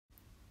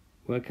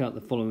work out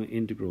the following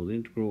integral. The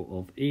integral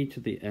of e to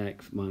the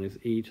x minus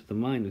e to the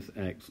minus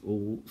x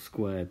all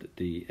squared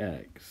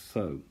dx.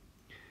 So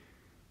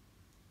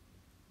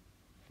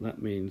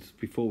that means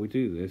before we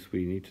do this,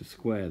 we need to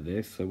square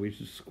this. So we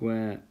should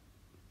square,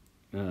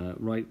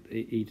 write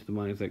e to the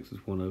minus x as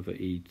 1 over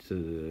e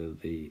to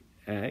the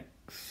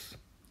x.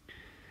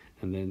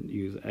 And then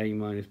use a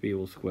minus b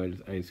all squared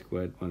is a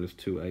squared minus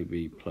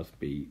 2ab plus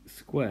b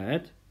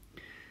squared.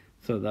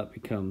 So that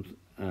becomes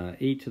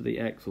e to the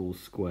x all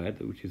squared,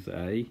 which is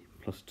a,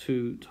 plus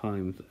 2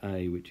 times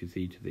a, which is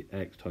e to the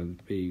x, times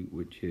b,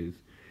 which is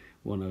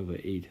 1 over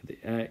e to the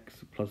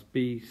x, plus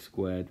b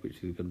squared,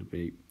 which is going to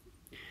be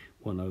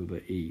 1 over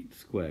e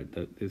squared.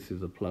 This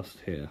is a plus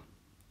here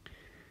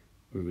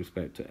with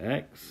respect to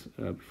x.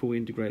 Before we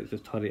integrate, let's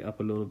just tidy it up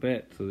a little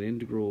bit. So the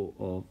integral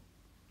of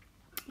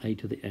a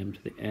to the m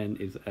to the n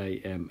is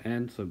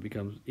amn, so it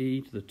becomes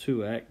e to the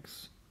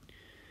 2x.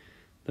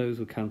 Those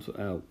will cancel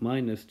out,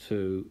 minus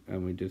 2,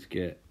 and we just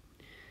get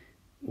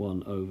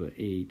 1 over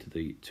e to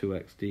the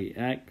 2x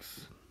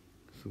dx.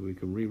 So we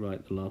can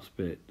rewrite the last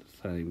bit the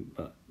same,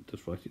 but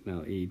just write it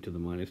now, e to the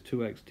minus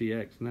 2x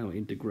dx. Now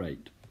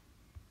integrate.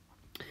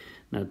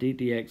 Now d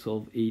dx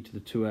of e to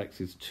the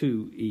 2x is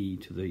 2e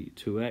to the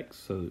 2x,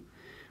 so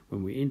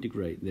when we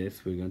integrate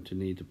this, we're going to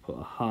need to put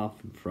a half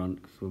in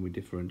front, because when we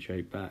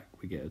differentiate back,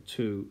 we get a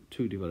 2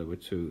 divided by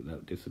 2,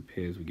 that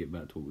disappears, we get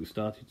back to what we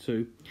started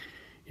to.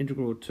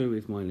 Integral of 2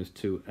 is minus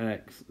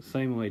 2x,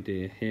 same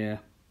idea here.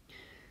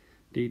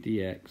 D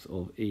dx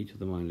of e to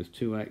the minus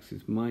 2x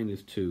is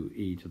minus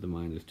 2e to the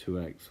minus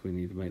 2x. We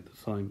need to make the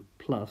sign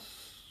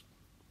plus.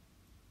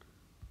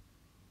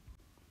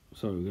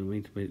 Sorry, we're going to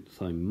need to make the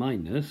sign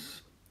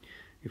minus.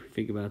 If we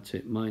think about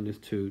it, minus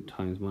 2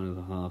 times minus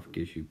a half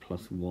gives you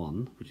plus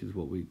 1, which is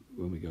what we,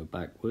 when we go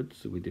backwards,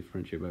 so we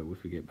differentiate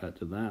backwards, we get back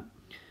to that.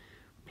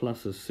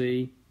 Plus a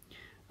c.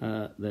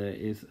 There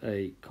is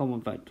a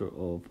common factor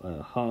of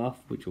half,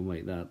 which will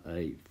make that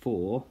a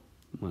 4,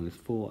 minus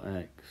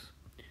 4x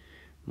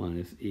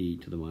minus e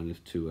to the minus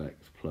 2x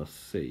plus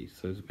c.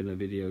 So there's been a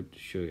video to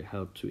show you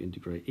how to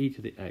integrate e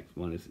to the x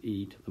minus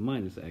e to the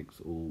minus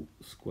x all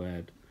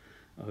squared.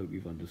 I hope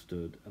you've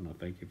understood, and I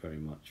thank you very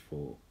much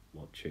for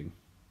watching.